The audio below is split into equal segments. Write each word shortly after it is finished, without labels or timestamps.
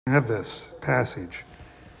have this passage,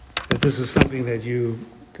 that this is something that you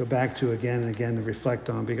go back to again and again to reflect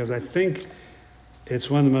on, because I think it's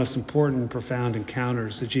one of the most important and profound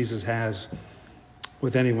encounters that Jesus has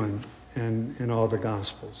with anyone and in all the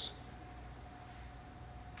Gospels.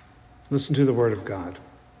 Listen to the word of God.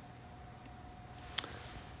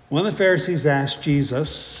 One of the Pharisees asked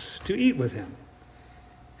Jesus to eat with him.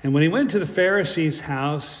 And when he went to the Pharisee's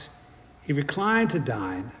house, he reclined to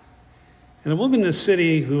dine. And a woman in the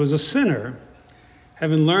city who was a sinner,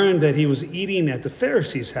 having learned that he was eating at the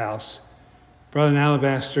Pharisee's house, brought an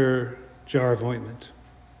alabaster jar of ointment.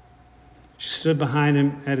 She stood behind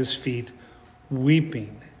him at his feet,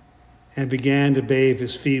 weeping, and began to bathe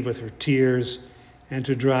his feet with her tears and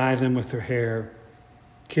to dry them with her hair,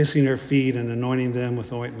 kissing her feet and anointing them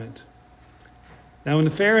with ointment. Now when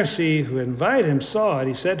the Pharisee who had invited him saw it,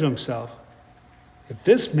 he said to himself, "If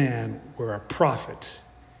this man were a prophet,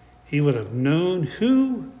 he would have known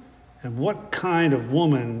who and what kind of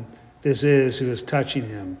woman this is who is touching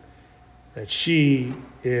him, that she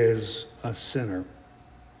is a sinner."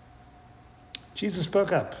 Jesus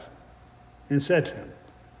spoke up and said to him,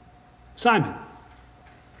 "Simon,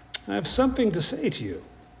 I have something to say to you."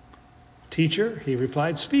 "Teacher," he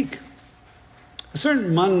replied, "speak." A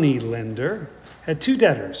certain money lender had two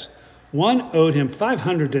debtors. One owed him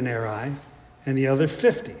 500 denarii and the other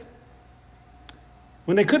 50.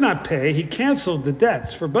 When they could not pay, he canceled the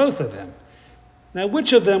debts for both of them. Now,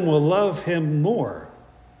 which of them will love him more?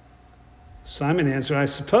 Simon answered, "I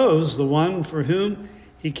suppose the one for whom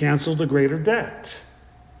he canceled the greater debt."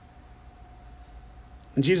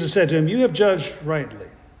 And Jesus said to him, "You have judged rightly."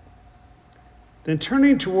 Then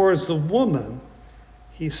turning towards the woman,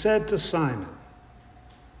 he said to Simon,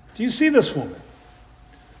 "Do you see this woman?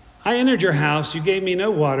 I entered your house. You gave me no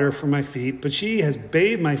water for my feet, but she has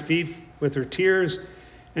bathed my feet with her tears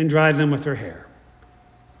and dried them with her hair.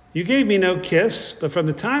 You gave me no kiss, but from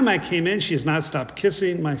the time I came in, she has not stopped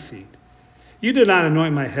kissing my feet. You did not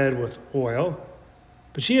anoint my head with oil,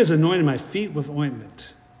 but she has anointed my feet with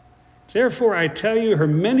ointment. Therefore, I tell you, her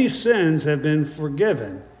many sins have been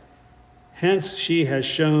forgiven. Hence, she has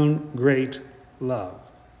shown great love.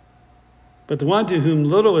 But the one to whom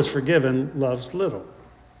little is forgiven loves little."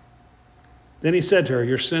 Then he said to her,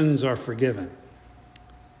 "Your sins are forgiven."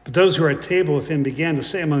 But those who were at table with him began to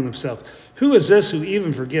say among themselves, "Who is this who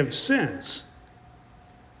even forgives sins?"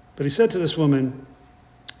 But he said to this woman,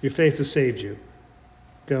 "Your faith has saved you.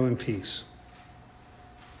 Go in peace."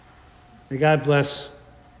 May God bless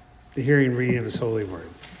the hearing and reading of his holy word.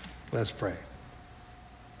 Let's pray.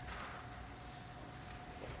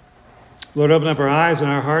 Lord, open up our eyes and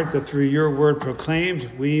our heart that through your word proclaimed,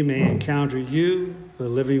 we may encounter you, the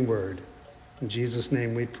living word. In Jesus'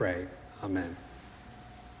 name we pray. Amen.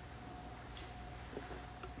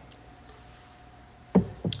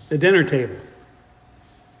 The dinner table,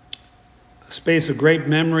 a space of great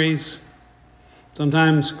memories,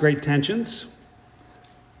 sometimes great tensions,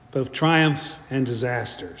 both triumphs and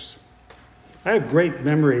disasters. I have great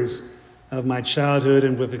memories of my childhood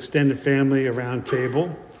and with extended family around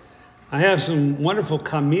table. I have some wonderful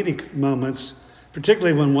comedic moments,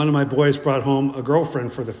 particularly when one of my boys brought home a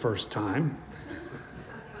girlfriend for the first time.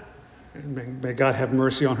 May God have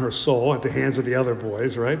mercy on her soul at the hands of the other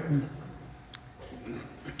boys, right?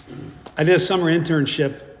 I did a summer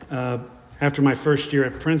internship after my first year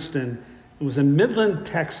at Princeton. It was in Midland,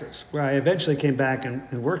 Texas, where I eventually came back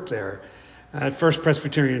and worked there at First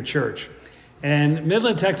Presbyterian Church. And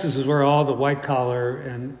Midland, Texas is where all the white-collar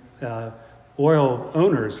and oil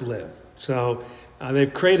owners live. So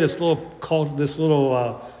they've created this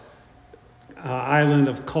little island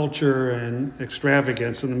of culture and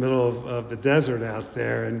extravagance in the middle of the desert out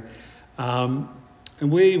there. And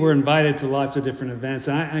we were invited to lots of different events.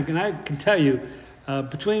 And I can tell you,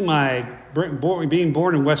 between being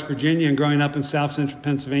born in West Virginia and growing up in South Central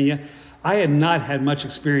Pennsylvania, I had not had much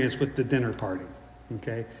experience with the dinner party.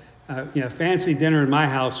 Okay, fancy dinner in my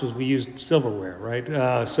house was we used silverware, right?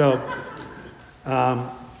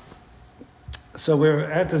 So we were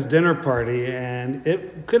at this dinner party, and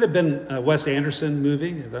it could have been a Wes Anderson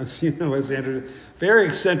movie. You know Wes Anderson, very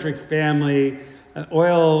eccentric family, an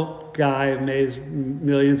oil guy made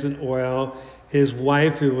millions in oil. His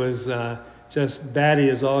wife, who was just batty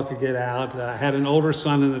as all could get out, had an older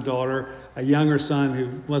son and a daughter, a younger son who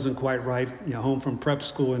wasn't quite right, home from prep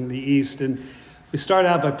school in the East. And we started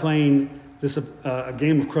out by playing a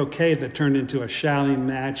game of croquet that turned into a shouting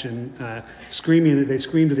match and screaming. They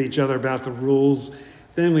screamed at each other about the rules.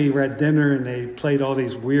 Then we were at dinner and they played all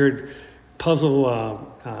these weird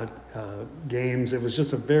puzzle games. It was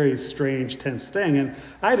just a very strange, tense thing. And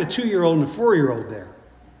I had a 2-year-old and a 4-year-old there.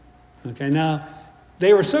 Okay, now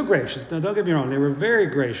they were so gracious. Now, don't get me wrong, they were very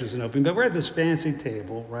gracious and open, but we're at this fancy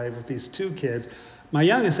table, right, with these two kids. My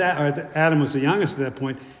youngest, Adam was the youngest at that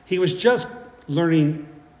point. He was just learning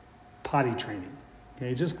potty training. Okay,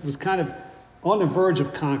 he just was kind of on the verge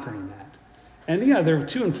of conquering that. And, they're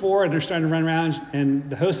 2 and 4, and they're starting to run around, and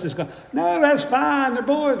the hostess goes, "No, that's fine. They're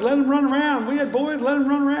boys. Let them run around. We had boys. Let them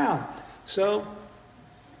run around." So,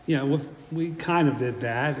 we kind of did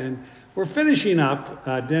that, and we're finishing up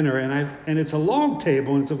dinner, and it's a long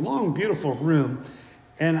table, and it's a long, beautiful room,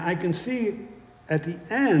 and I can see at the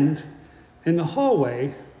end, in the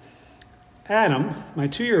hallway, Adam, my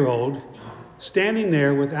 2-year-old, standing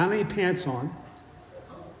there without any pants on,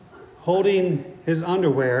 holding his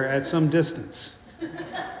underwear at some distance.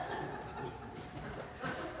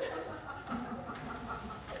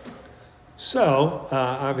 So,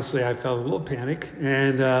 obviously, I felt a little panic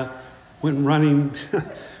and went running,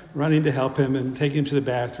 running to help him and take him to the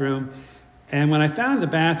bathroom. And when I found the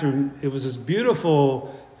bathroom, it was this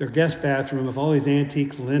beautiful, their guest bathroom of all these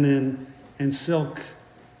antique linen and silk,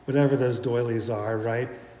 whatever those doilies are, right,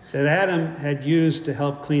 that Adam had used to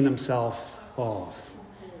help clean himself off.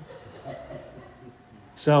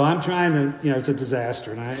 So I'm trying to, it's a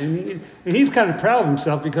disaster. And he's kind of proud of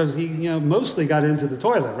himself because he, mostly got into the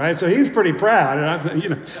toilet, right? So he's pretty proud.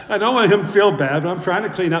 And I don't want him to feel bad, but I'm trying to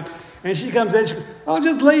clean up. And she comes in, she goes, "Oh,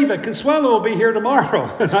 just leave it. Consuelo will be here tomorrow."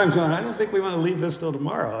 And I'm going, "I don't think we want to leave this till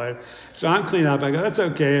tomorrow." So I'm cleaning up. I go, "That's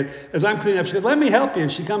okay." And as I'm cleaning up, she goes, "Let me help you."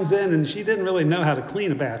 And she comes in, and she didn't really know how to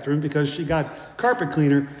clean a bathroom because she got carpet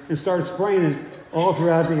cleaner and started spraying it all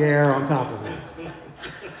throughout the air on top of it.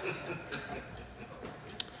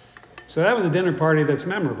 So that was a dinner party that's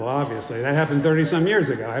memorable, obviously. That happened 30-some years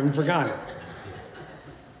ago. I haven't forgotten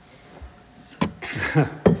it.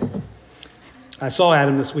 I saw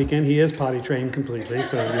Adam this weekend. He is potty trained completely,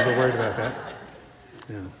 so you're not worried about that.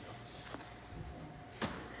 Yeah.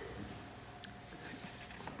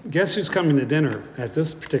 Guess who's coming to dinner at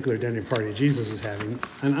this particular dinner party Jesus is having?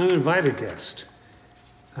 An uninvited guest.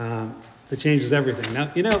 That changes everything.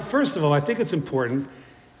 Now, first of all, I think it's important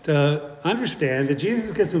to understand that Jesus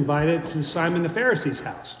gets invited to Simon the Pharisee's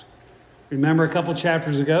house. Remember a couple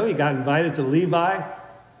chapters ago, he got invited to Levi,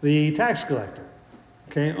 the tax collector.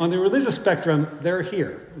 Okay, on the religious spectrum, they're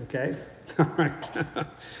here. Okay, all right.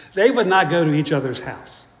 They would not go to each other's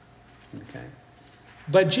house. Okay,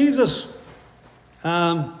 but Jesus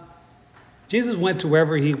went to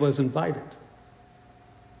wherever he was invited.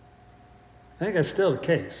 I think that's still the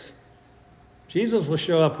case. Jesus will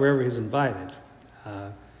show up wherever he's invited.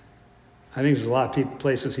 I think there's a lot of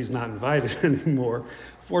places he's not invited anymore.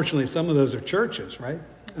 Fortunately, some of those are churches, right?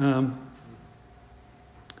 And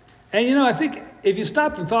I think if you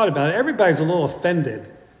stopped and thought about it, everybody's a little offended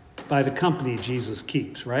by the company Jesus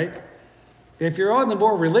keeps, right? If you're on the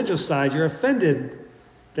more religious side, you're offended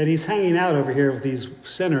that he's hanging out over here with these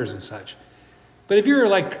sinners and such. But if you're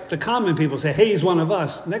like the common people, say, "Hey, he's one of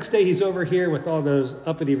us," next day he's over here with all those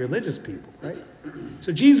uppity religious people, right?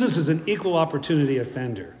 So Jesus is an equal opportunity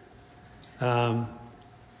offender. It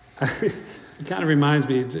kind of reminds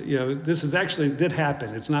me, this is actually did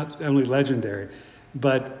happen. It's not only legendary,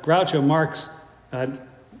 but Groucho Marx,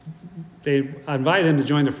 they invited him to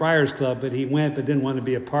join the Friars Club, but he went but didn't want to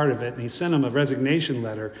be a part of it, and he sent him a resignation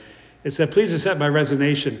letter. It said, "Please accept my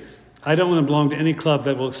resignation. I don't want to belong to any club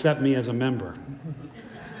that will accept me as a member."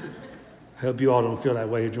 I hope you all don't feel that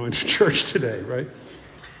way you joined the church today, right?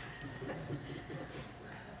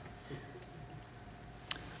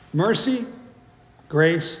 Mercy,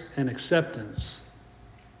 grace, and acceptance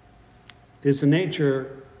is the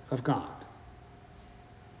nature of God.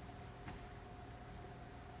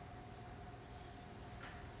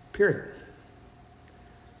 Period.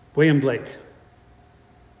 William Blake.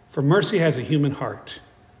 For mercy has a human heart,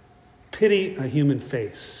 pity a human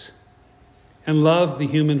face, and love the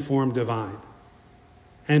human form divine,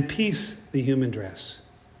 and peace the human dress.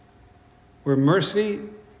 Where mercy,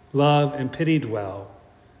 love, and pity dwell,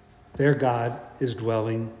 there God is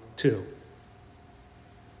dwelling too.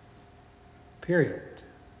 Period.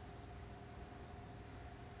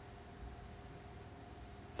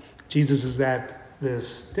 Jesus is at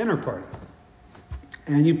this dinner party.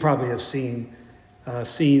 And you probably have seen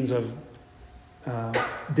scenes of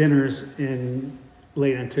dinners in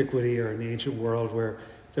late antiquity or in the ancient world where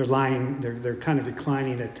they're kind of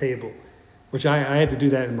reclining at table, which I had to do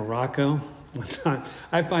that in Morocco one time.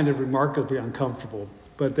 I find it remarkably uncomfortable,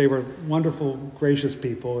 but they were wonderful, gracious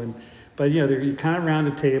people. But they're kind of around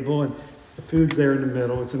a table and the food's there in the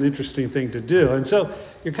middle. It's an interesting thing to do. And so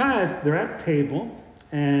they're at the table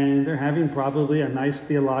and they're having probably a nice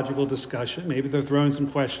theological discussion. Maybe they're throwing some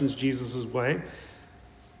questions Jesus' way.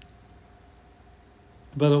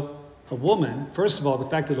 But a woman, first of all, the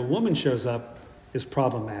fact that a woman shows up is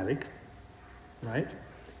problematic, right?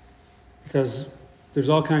 Because there's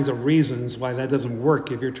all kinds of reasons why that doesn't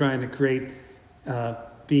work if you're trying to create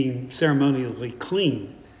being ceremonially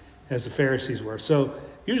clean, as the Pharisees were. So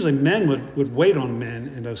usually men would wait on men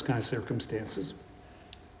in those kinds of circumstances.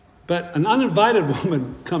 But an uninvited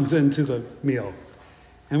woman comes into the meal.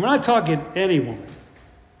 And we're not talking any woman.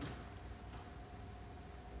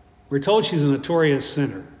 We're told she's a notorious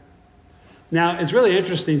sinner. Now, it's really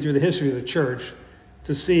interesting through the history of the church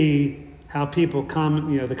to see how people,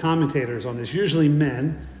 the commentators on this, usually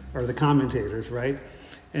men are the commentators, right?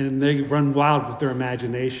 And they run wild with their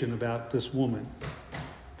imagination about this woman.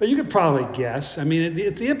 But you could probably guess. I mean,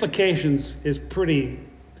 the implications is pretty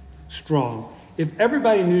strong. If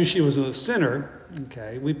everybody knew she was a sinner,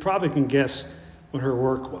 okay, we probably can guess what her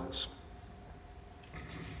work was.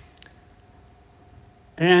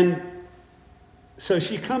 And so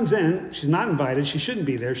she comes in, she's not invited, she shouldn't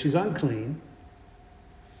be there, she's unclean,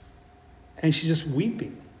 and she's just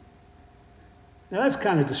weeping. Now that's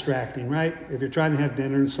kind of distracting, right? If you're trying to have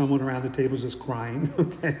dinner and someone around the table is just crying,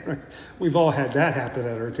 okay? Right? We've all had that happen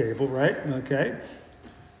at our table, right? Okay?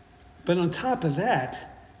 But on top of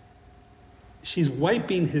that, she's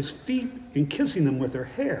wiping his feet and kissing them with her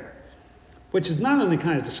hair, which is not only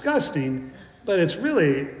kind of disgusting, but it's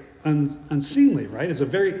really unseemly, right? It's a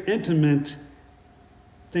very intimate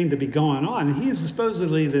thing to be going on. And he is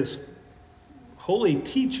supposedly this holy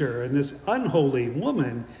teacher, and this unholy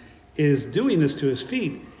woman is doing this to his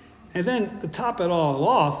feet. And then to top it all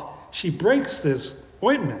off, she breaks this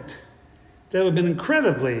ointment that would have been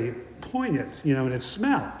incredibly poignant, in its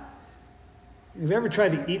smell. Have you ever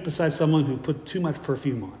tried to eat beside someone who put too much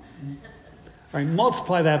perfume on? All right,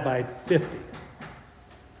 multiply that by 50.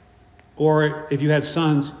 Or if you had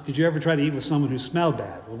sons, did you ever try to eat with someone who smelled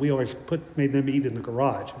bad? Well, we always made them eat in the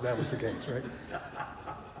garage, if that was the case, right?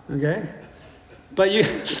 Okay? But you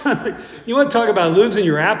want to talk about losing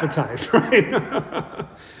your appetite, right?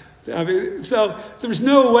 I mean, so there's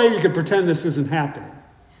no way you can pretend this isn't happening,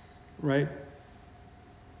 right?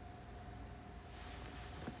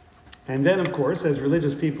 And then, of course, as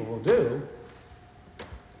religious people will do,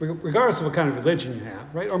 regardless of what kind of religion you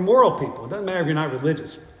have, right? Or moral people. It doesn't matter if you're not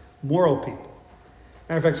religious. Moral people.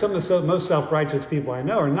 Matter of fact, some of the most self-righteous people I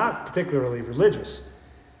know are not particularly religious,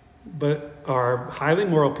 but are highly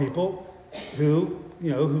moral people who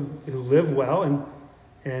live well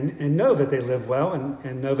and know that they live well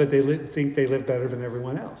and know that they think they live better than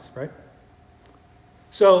everyone else, right?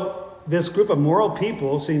 So this group of moral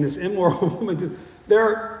people seeing this immoral woman,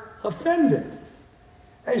 they're offended,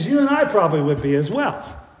 as you and I probably would be as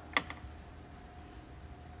well.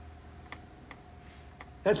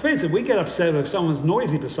 Let's face it, we get upset if someone's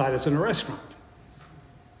noisy beside us in a restaurant.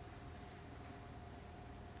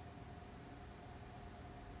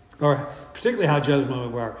 Or particularly how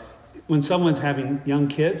judgmental we are when someone's having young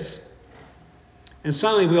kids, and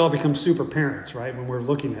suddenly we all become super parents, right? When we're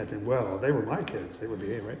looking at them, well, they were my kids, they would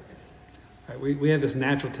behave, right? Right, we have this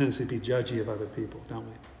natural tendency to be judgy of other people, don't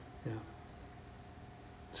we? Yeah.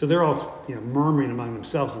 So they're all murmuring among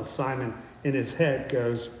themselves, and Simon in his head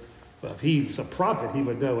goes, well, if he's a prophet, he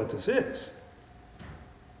would know what this is.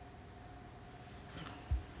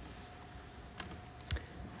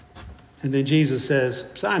 And then Jesus says,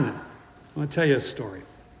 Simon, I want to tell you a story.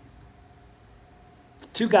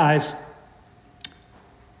 Two guys,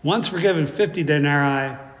 one's forgiven 50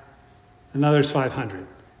 denarii, another's 500.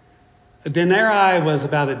 A denarii was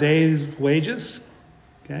about a day's wages,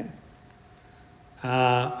 okay?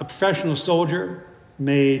 A professional soldier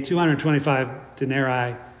made 225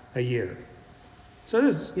 denarii a year. So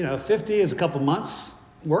this, 50 is a couple months'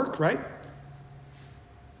 work, right?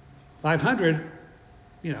 500,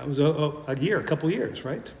 it was a year, a couple years,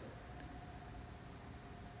 right?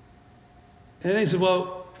 And they said,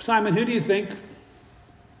 well, Simon, who do you think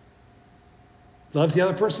loves the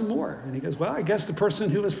other person more? And he goes, well, I guess the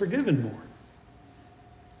person who was forgiven more.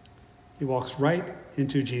 He walks right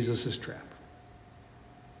into Jesus' trap.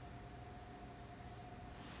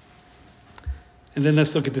 And then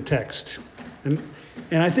let's look at the text. And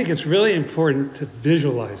I think it's really important to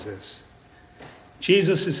visualize this.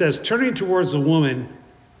 Jesus, it says, turning towards the woman,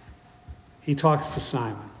 he talks to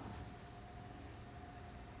Simon.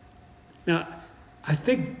 Now, I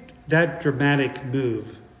think that dramatic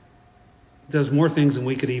move does more things than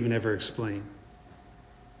we could even ever explain.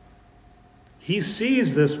 He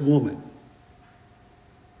sees this woman.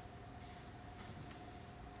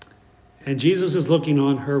 And Jesus is looking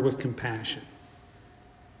on her with compassion.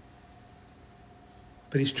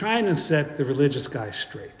 But he's trying to set the religious guy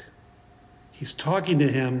straight. He's talking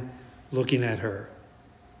to him, looking at her.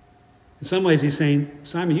 In some ways, he's saying,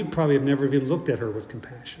 Simon, you probably have never even looked at her with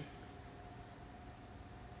compassion.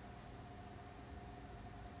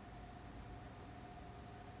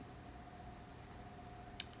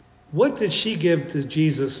 What did she give to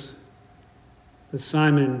Jesus that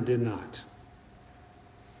Simon did not?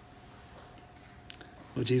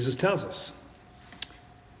 Well, Jesus tells us,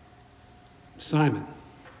 Simon,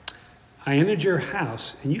 I entered your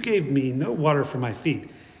house and you gave me no water for my feet,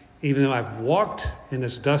 even though I've walked in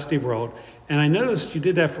this dusty world. And I noticed you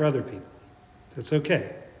did that for other people. That's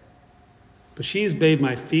okay. But she's bathed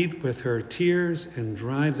my feet with her tears and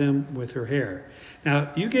dried them with her hair.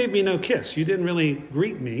 Now, you gave me no kiss. You didn't really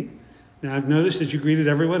greet me. Now, I've noticed that you greeted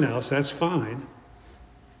everyone else. That's fine.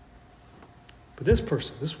 But this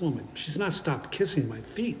person, this woman, she's not stopped kissing my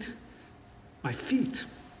feet. My feet.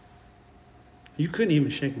 You couldn't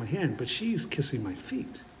even shake my hand, but she's kissing my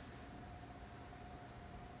feet.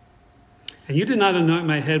 And you did not anoint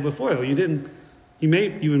my head with oil. You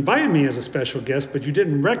invited me as a special guest, but you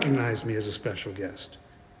didn't recognize me as a special guest.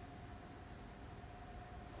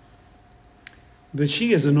 But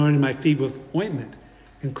she has anointed my feet with ointment,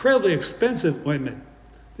 incredibly expensive ointment.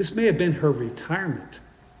 This may have been her retirement.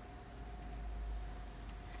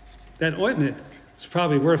 That ointment is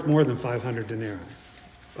probably worth more than 500 denarii,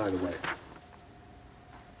 by the way.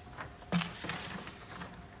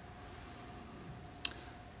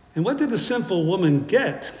 And what did the sinful woman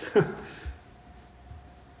get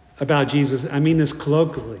about Jesus? I mean this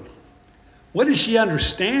colloquially. What did she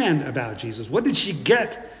understand about Jesus? What did she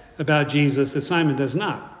get about Jesus that Simon does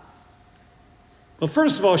not? Well,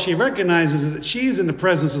 first of all, she recognizes that she's in the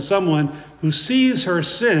presence of someone who sees her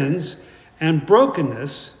sins and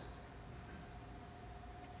brokenness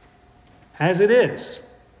as it is.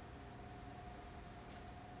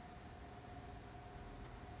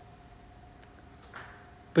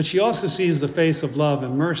 But she also sees the face of love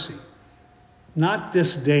and mercy, not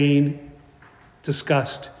disdain,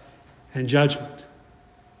 disgust, and judgment.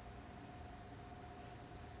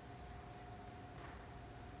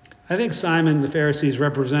 I think Simon the Pharisee is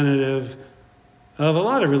representative of a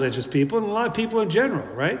lot of religious people and a lot of people in general,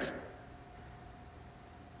 right?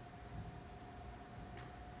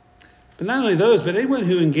 But not only those, but anyone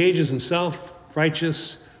who engages in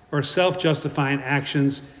self-righteous or self-justifying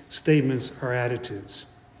actions, statements, or attitudes,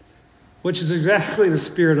 which is exactly the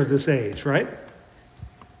spirit of this age, right?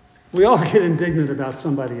 We all get indignant about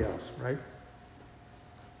somebody else, right?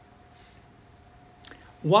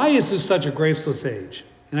 Why is this such a graceless age?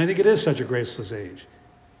 And I think it is such a graceless age.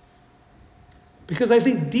 Because I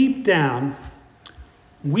think deep down,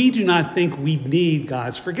 we do not think we need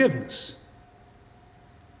God's forgiveness.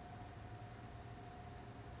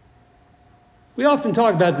 We often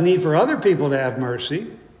talk about the need for other people to have mercy.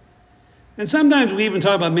 And sometimes we even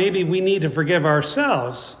talk about maybe we need to forgive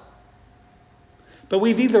ourselves. But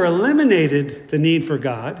we've either eliminated the need for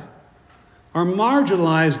God or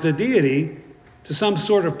marginalized the deity to some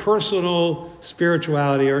sort of personal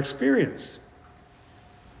spirituality or experience.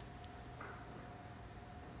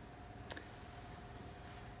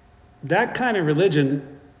 That kind of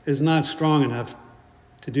religion is not strong enough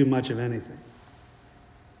to do much of anything.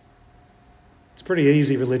 It's pretty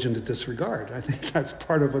easy religion to disregard. I think that's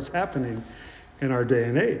part of what's happening in our day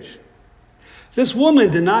and age. This woman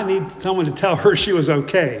did not need someone to tell her she was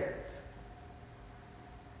okay,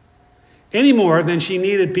 any more than she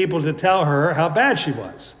needed people to tell her how bad she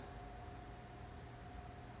was.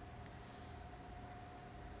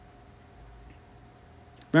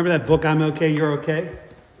 Remember that book, I'm Okay, You're Okay?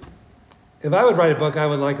 If I would write a book, I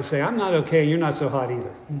would like to say, I'm not okay, you're not so hot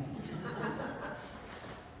either.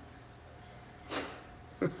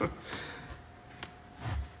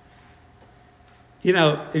 You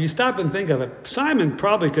know, if you stop and think of it, Simon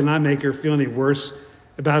probably could not make her feel any worse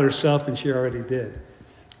about herself than she already did.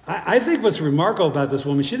 I think what's remarkable about this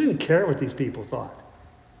woman, she didn't care what these people thought.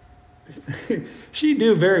 She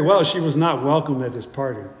knew very well she was not welcomed at this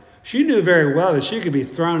party. She knew very well that she could be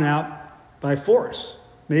thrown out by force,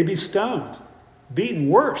 maybe stoned, beaten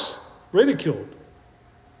worse, ridiculed.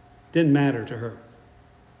 Didn't matter to her.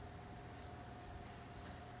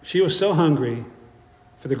 She was so hungry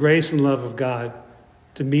for the grace and love of God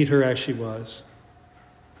to meet her as she was,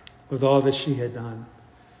 with all that she had done.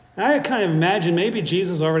 And I kind of imagine maybe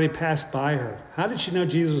Jesus already passed by her. How did she know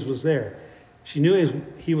Jesus was there? She knew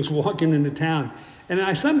he was walking into town. And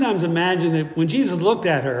I sometimes imagine that when Jesus looked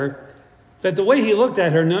at her, that the way he looked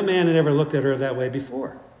at her, no man had ever looked at her that way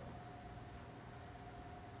before.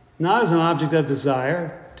 Not as an object of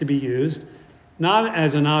desire to be used, not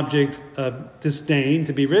as an object of disdain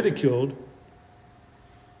to be ridiculed.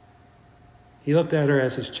 He looked at her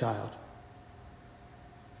as his child.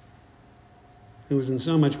 who was in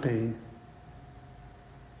so much pain,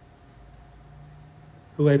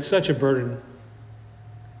 who had such a burden.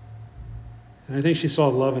 And I think she saw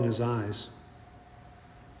love in his eyes.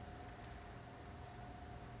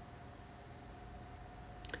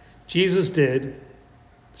 Jesus did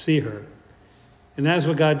see her. And that's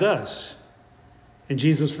what God does. And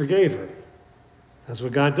Jesus forgave her. That's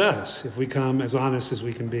what God does if we come as honest as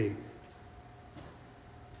we can be.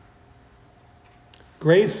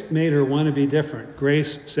 Grace made her want to be different.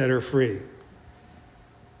 Grace set her free.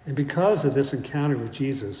 And because of this encounter with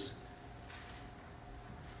Jesus,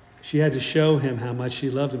 she had to show him how much she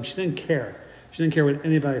loved him. She didn't care. She didn't care what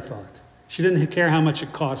anybody thought. She didn't care how much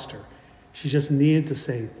it cost her. She just needed to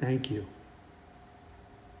say, thank you.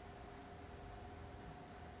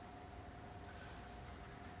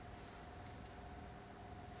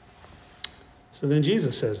 So then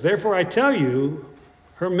Jesus says, therefore I tell you,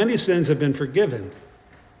 her many sins have been forgiven.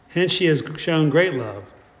 Hence she has shown great love.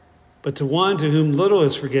 But to one to whom little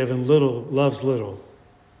is forgiven, little loves little.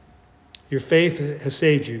 Your faith has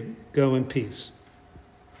saved you. Go in peace.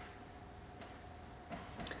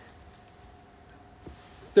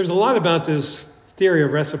 There's a lot about this theory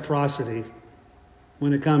of reciprocity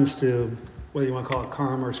when it comes to whether you want to call it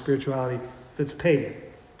karma or spirituality that's pagan.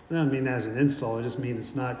 I don't mean that as an insult. I just mean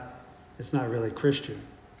it's not really Christian.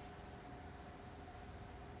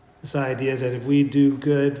 This idea that if we do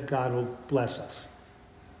good, God will bless us.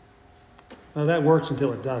 Well, that works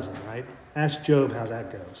until it doesn't, right? Ask Job how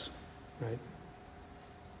that goes, right?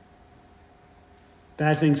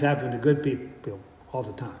 Bad things happen to good people all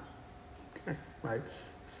the time, right?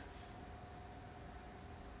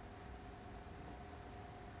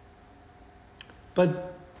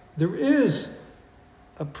 But there is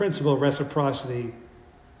a principle of reciprocity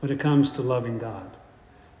when it comes to loving God.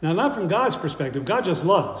 Now, not from God's perspective. God just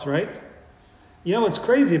loves, right? You know what's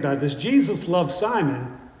crazy about this? Jesus loved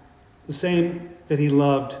Simon the same that he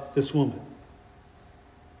loved this woman.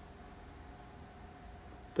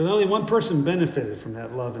 But only one person benefited from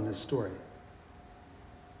that love in this story.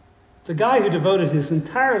 The guy who devoted his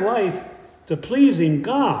entire life to pleasing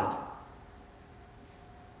God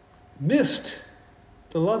missed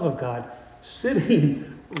the love of God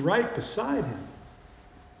sitting right beside him.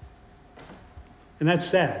 And that's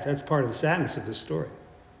sad. That's part of the sadness of this story.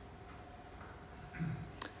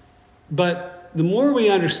 But the more we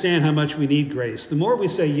understand how much we need grace, the more we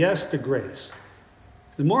say yes to grace,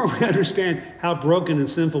 the more we understand how broken and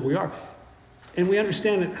sinful we are, and we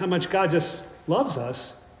understand how much God just loves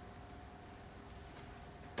us,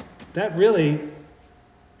 that really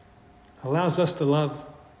allows us to love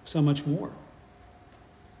so much more.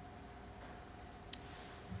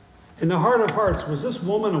 In the heart of hearts, was this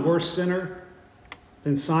woman a worse sinner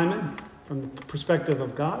than Simon from the perspective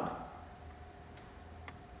of God?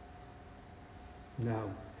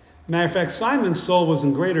 No. Matter of fact, Simon's soul was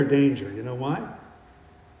in greater danger. You know why?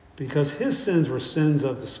 Because his sins were sins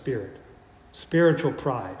of the spirit, spiritual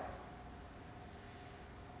pride.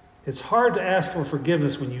 It's hard to ask for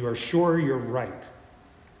forgiveness when you are sure you're right.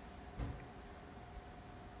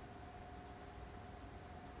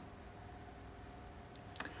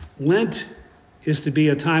 Lent is to be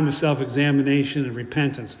a time of self-examination and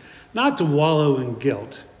repentance, not to wallow in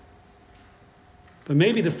guilt, but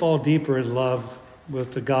maybe to fall deeper in love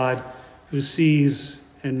with the God who sees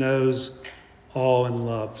and knows all and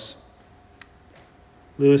loves.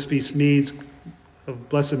 Lewis B. Smedes, of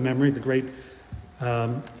blessed memory, the great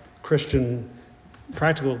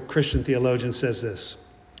practical Christian theologian, says this: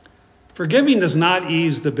 forgiving does not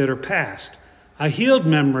ease the bitter past. A healed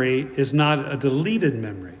memory is not a deleted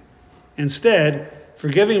memory. Instead,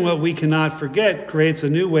 forgiving what we cannot forget creates a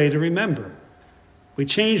new way to remember. We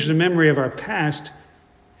change the memory of our past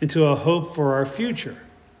into a hope for our future.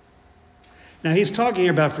 Now, he's talking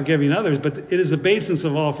about forgiving others, but it is the basis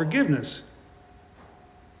of all forgiveness.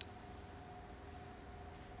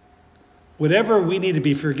 Whatever we need to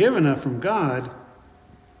be forgiven of from God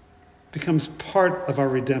becomes part of our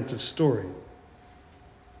redemptive story.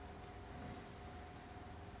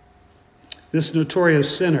 This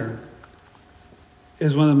notorious sinner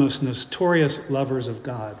is one of the most notorious lovers of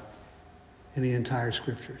God in the entire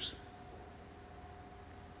scriptures.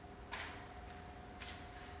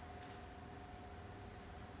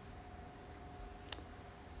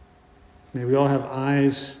 May we all have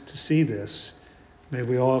eyes to see this. May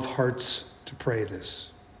we all have hearts to pray this.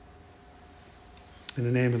 In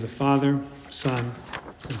the name of the Father, Son,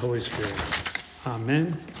 and Holy Spirit.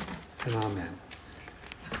 Amen and amen.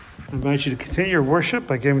 I invite you to continue your worship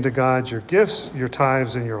by giving to God your gifts, your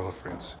tithes, and your offerings.